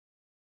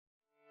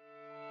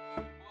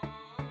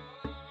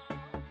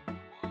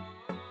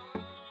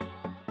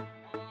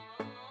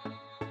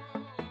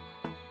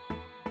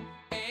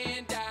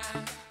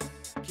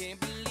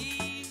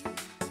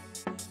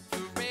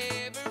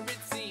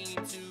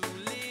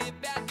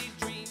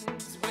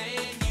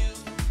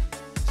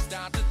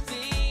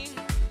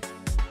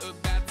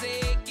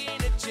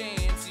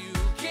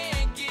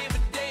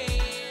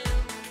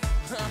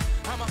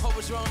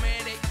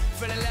romantic.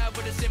 Fell in love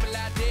with a similar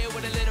idea,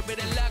 with a little bit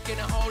of luck and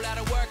a whole lot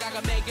of work. I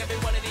can make every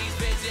one of these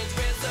visions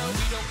real. So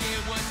we don't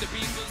care what the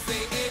people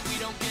say, and we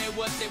don't care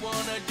what they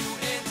wanna do,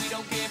 and we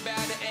don't care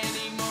about it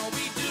anymore.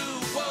 We do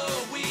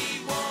what we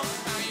want.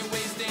 I ain't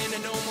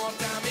wasting no more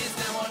time. It's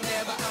now or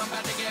never. I'm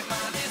about to get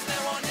mine. It's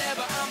now or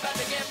never. I'm about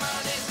to get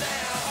mine. It's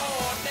now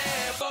or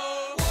never.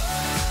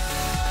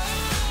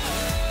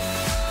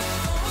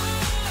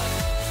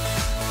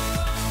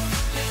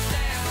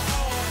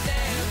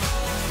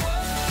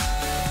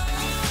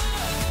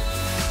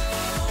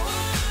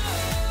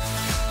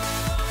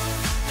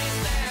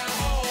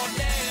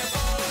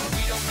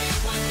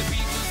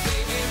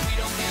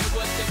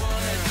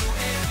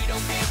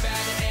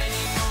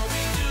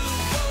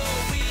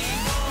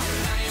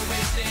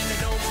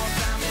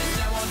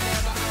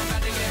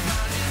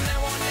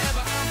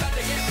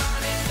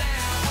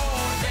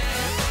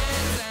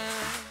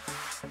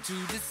 To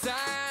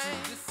decide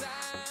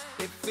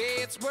if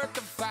it's worth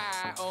the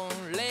fight on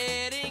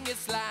letting it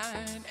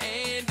slide,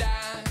 and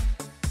I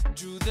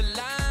drew the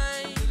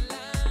line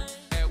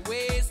at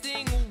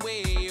wasting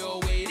away or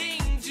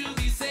waiting to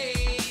be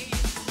saved.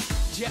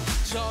 Yeah,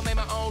 so I made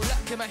my own luck,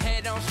 kept my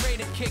head on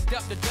straight and kicked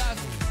up the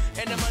dust.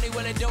 And the money,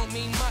 well, it don't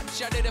mean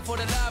much. I did it for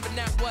the love and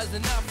that was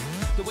enough.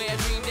 The way I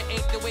dreamed it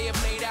ain't the way it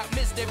played out.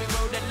 Missed every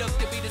road that looked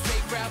to be the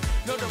safe route.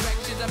 No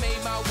directions, I made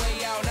my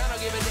way out. I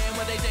don't give a damn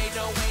what they say,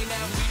 don't way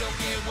now. We don't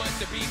care what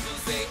the people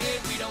say, and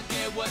we don't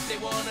care what they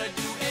wanna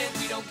do, and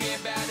we don't care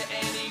about it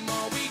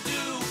anymore. We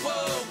do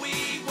what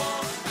we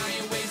want. I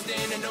ain't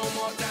wasting no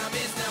more time.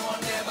 It's now or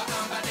never.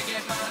 I'm about to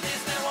get mine.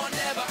 It's now or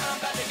never. I'm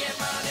about to get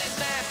mine. It's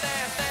now.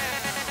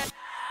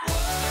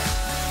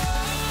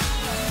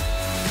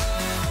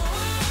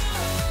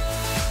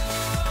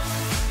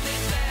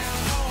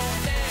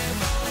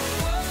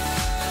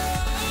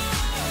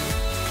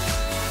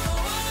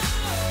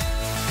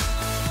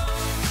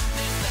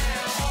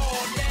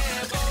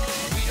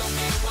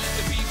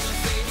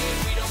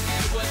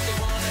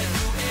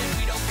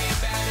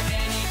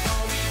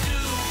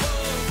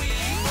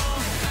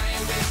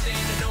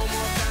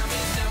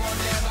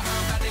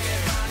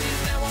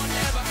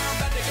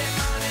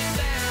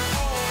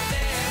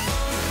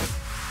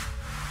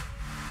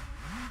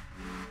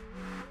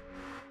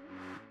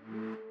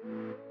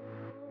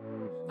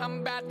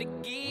 I'm about to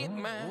get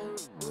mine.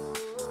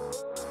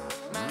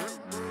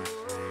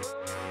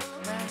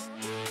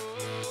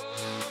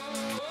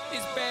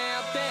 It's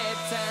about that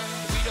time.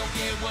 We don't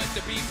care what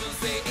the people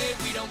say, and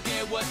we don't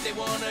care what they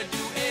wanna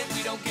do, and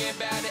we don't care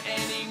about it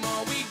anymore.